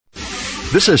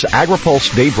This is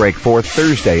AgriPulse Daybreak for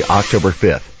Thursday, October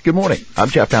 5th. Good morning. I'm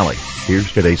Jeff Daly. Here's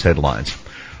today's headlines.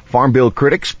 Farm Bill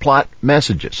critics plot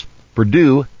messages.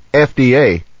 Purdue,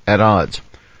 FDA at odds.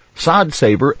 Sod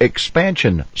Saver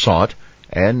expansion sought,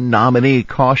 and nominee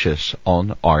cautious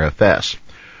on RFS.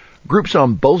 Groups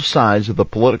on both sides of the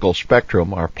political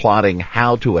spectrum are plotting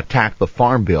how to attack the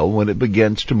Farm Bill when it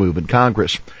begins to move in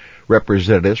Congress.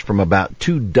 Representatives from about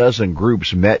 24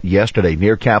 groups met yesterday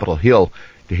near Capitol Hill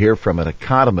to hear from an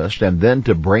economist and then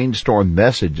to brainstorm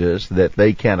messages that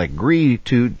they can agree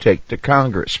to take to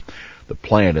Congress. The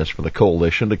plan is for the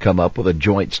coalition to come up with a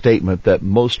joint statement that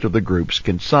most of the groups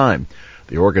can sign.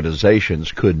 The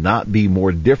organizations could not be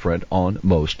more different on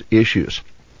most issues.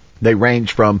 They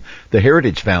range from the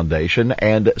Heritage Foundation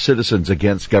and Citizens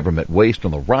Against Government Waste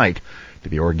on the right to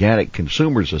the Organic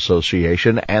Consumers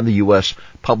Association and the U.S.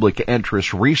 Public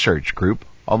Interest Research Group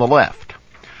on the left.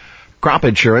 Crop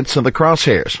insurance in the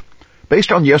crosshairs.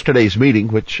 Based on yesterday's meeting,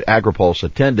 which AgriPulse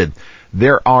attended,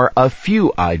 there are a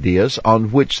few ideas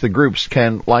on which the groups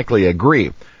can likely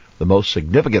agree. The most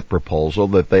significant proposal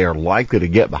that they are likely to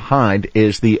get behind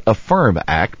is the AFFIRM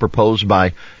Act proposed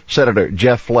by Senator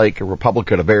Jeff Flake, a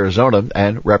Republican of Arizona,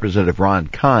 and Representative Ron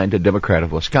Kind, a Democrat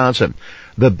of Wisconsin.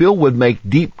 The bill would make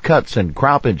deep cuts in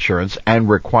crop insurance and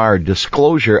require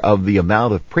disclosure of the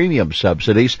amount of premium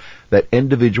subsidies that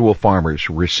individual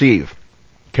farmers receive.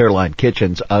 Caroline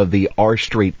Kitchens of the R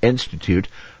Street Institute,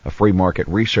 a free market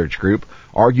research group,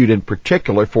 argued in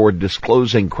particular for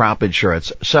disclosing crop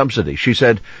insurance subsidy. She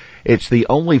said, "It's the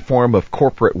only form of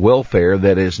corporate welfare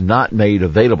that is not made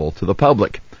available to the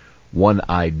public." One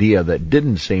idea that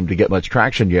didn't seem to get much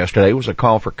traction yesterday was a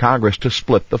call for Congress to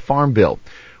split the Farm Bill.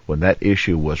 When that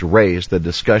issue was raised, the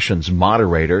discussion's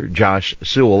moderator, Josh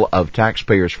Sewell of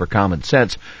Taxpayers for Common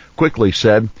Sense, quickly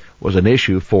said was an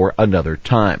issue for another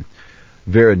time.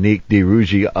 Veronique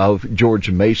DeRugy of George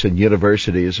Mason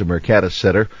University's Mercatus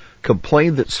Center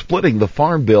complained that splitting the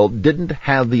Farm Bill didn't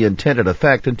have the intended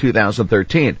effect in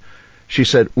 2013. She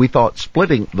said, "We thought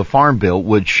splitting the Farm Bill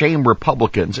would shame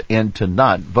Republicans into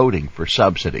not voting for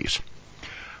subsidies."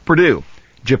 Purdue,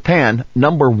 Japan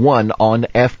 #1 on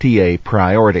FTA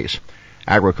priorities.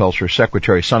 Agriculture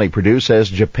Secretary Sonny Perdue says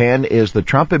Japan is the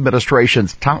Trump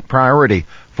administration's top priority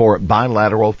for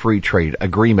bilateral free trade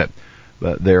agreement.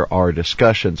 But there are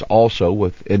discussions also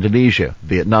with Indonesia,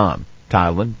 Vietnam,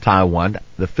 Thailand, Taiwan,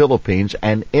 the Philippines,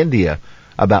 and India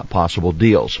about possible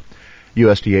deals.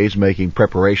 USDA is making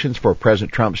preparations for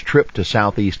President Trump's trip to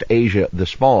Southeast Asia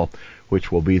this fall,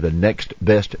 which will be the next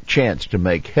best chance to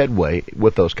make headway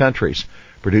with those countries.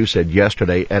 Perdue said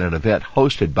yesterday at an event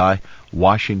hosted by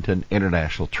Washington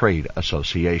International Trade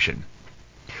Association.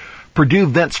 Purdue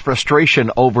vents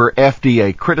frustration over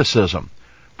FDA criticism.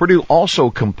 Purdue also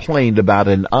complained about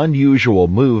an unusual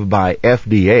move by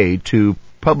FDA to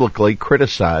publicly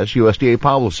criticize USDA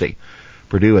policy.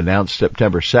 Purdue announced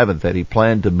September 7th that he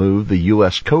planned to move the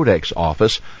U.S. Codex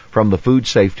office from the Food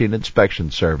Safety and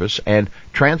Inspection Service and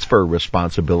transfer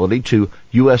responsibility to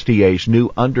USDA's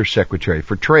new Undersecretary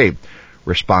for Trade.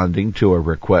 Responding to a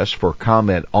request for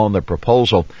comment on the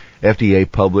proposal, FDA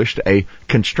published a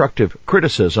constructive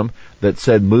criticism that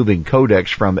said moving Codex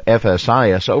from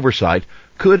FSIS oversight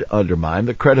could undermine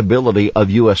the credibility of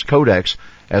U.S. Codex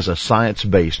as a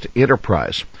science-based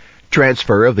enterprise.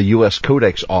 Transfer of the U.S.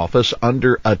 Codex office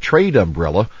under a trade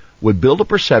umbrella would build a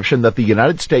perception that the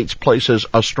United States places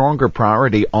a stronger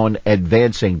priority on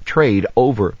advancing trade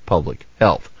over public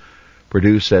health.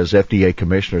 Purdue says FDA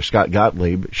Commissioner Scott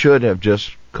Gottlieb should have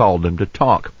just called him to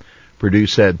talk. Purdue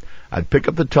said, "I'd pick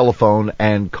up the telephone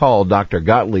and call Dr.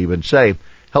 Gottlieb and say,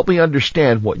 'Help me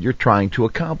understand what you're trying to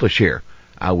accomplish here.'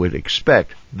 I would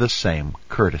expect the same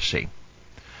courtesy."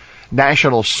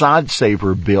 National Sod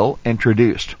Saver bill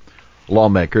introduced.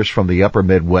 Lawmakers from the upper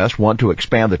Midwest want to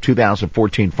expand the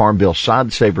 2014 Farm Bill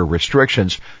Sod Saver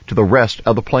restrictions to the rest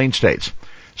of the Plain States.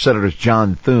 Senators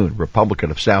John Thune, Republican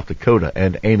of South Dakota,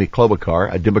 and Amy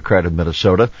Klobuchar, a Democrat of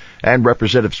Minnesota, and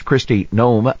Representatives Kristi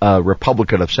Noem, a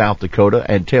Republican of South Dakota,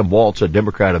 and Tim Walz, a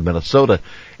Democrat of Minnesota,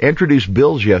 introduced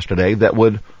bills yesterday that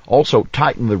would also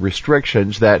tighten the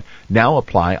restrictions that now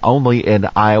apply only in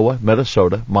Iowa,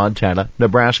 Minnesota, Montana,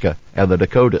 Nebraska, and the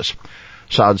Dakotas.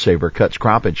 Sod Saver cuts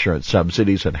crop insurance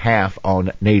subsidies in half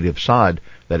on native sod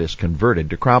that is converted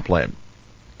to cropland.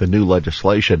 The new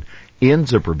legislation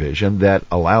ends a provision that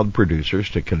allowed producers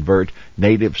to convert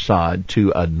native sod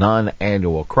to a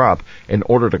non-annual crop in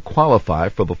order to qualify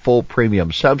for the full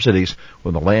premium subsidies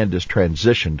when the land is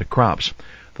transitioned to crops.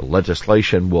 The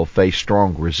legislation will face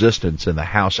strong resistance in the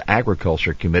House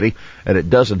Agriculture Committee, and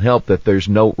it doesn't help that there's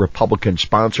no Republican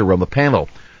sponsor on the panel.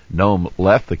 Noem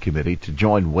left the committee to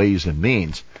join Ways and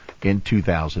Means. in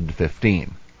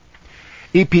 2015.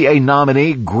 EPA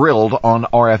nominee grilled on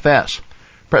RFS.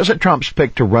 President Trump's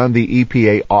pick to run the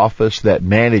EPA office that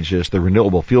manages the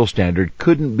renewable fuel standard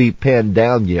couldn't be pinned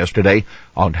down yesterday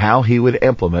on how he would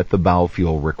implement the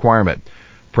biofuel requirement.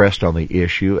 Pressed on the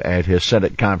issue at his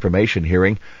Senate confirmation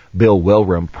hearing, Bill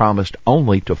Wilram promised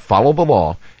only to follow the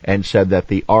law and said that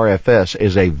the RFS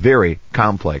is a very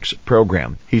complex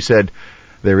program. He said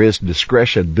there is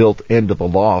discretion built into the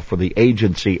law for the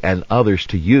agency and others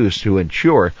to use to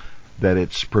ensure that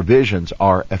its provisions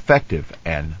are effective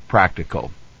and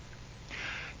practical.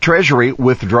 Treasury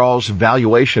withdraws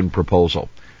valuation proposal.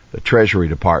 The Treasury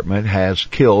Department has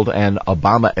killed an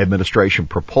Obama administration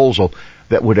proposal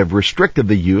that would have restricted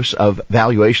the use of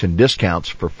valuation discounts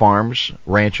for farms,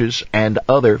 ranches, and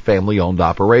other family-owned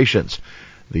operations.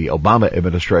 The Obama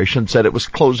administration said it was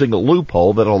closing a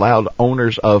loophole that allowed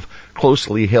owners of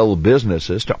closely held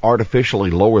businesses to artificially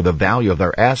lower the value of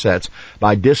their assets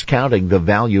by discounting the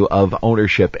value of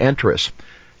ownership interests.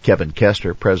 Kevin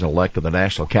Kester, president-elect of the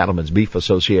National Cattlemen's Beef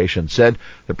Association, said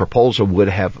the proposal would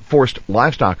have forced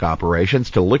livestock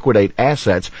operations to liquidate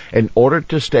assets in order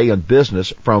to stay in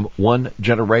business from one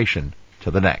generation to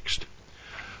the next.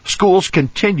 Schools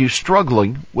continue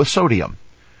struggling with sodium.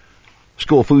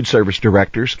 School food service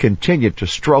directors continue to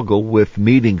struggle with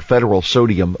meeting federal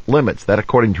sodium limits. That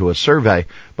according to a survey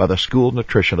by the School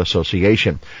Nutrition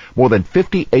Association. More than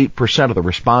 58% of the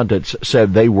respondents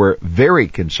said they were very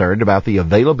concerned about the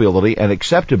availability and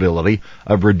acceptability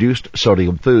of reduced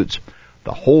sodium foods.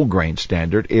 The whole grain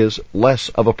standard is less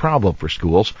of a problem for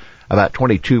schools. About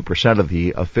 22% of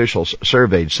the officials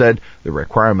surveyed said the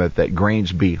requirement that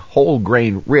grains be whole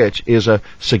grain rich is a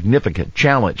significant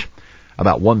challenge.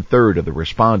 About 1/3 of the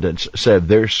respondents said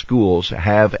their schools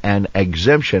have an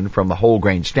exemption from the whole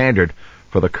grain standard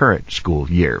for the current school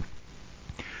year.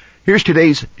 Here's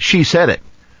today's She Said It.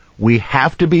 We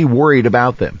have to be worried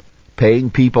about them,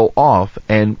 paying people off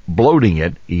and bloating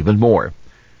it even more.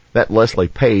 That Leslie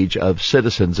Page of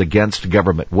Citizens Against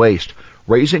Government Waste,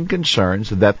 raising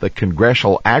concerns that the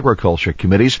Congressional Agriculture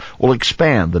Committees will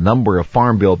expand the number of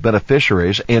Farm Bill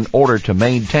beneficiaries in order to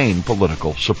maintain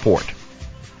political support.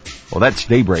 Well, that's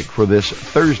Daybreak for this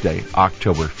Thursday,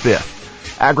 October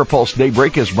 5th. AgriPulse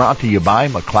Daybreak is brought to you by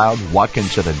McLeod,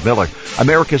 Watkinson & Miller,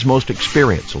 America's most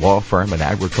experienced law firm in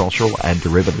agricultural and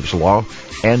derivatives law,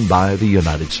 and by the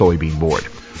United Soybean Board.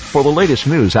 For the latest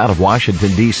news out of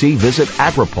Washington, D.C., visit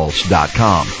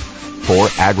agripulse.com. For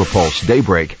AgriPulse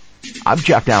Daybreak, I'm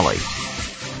Jeff Daly.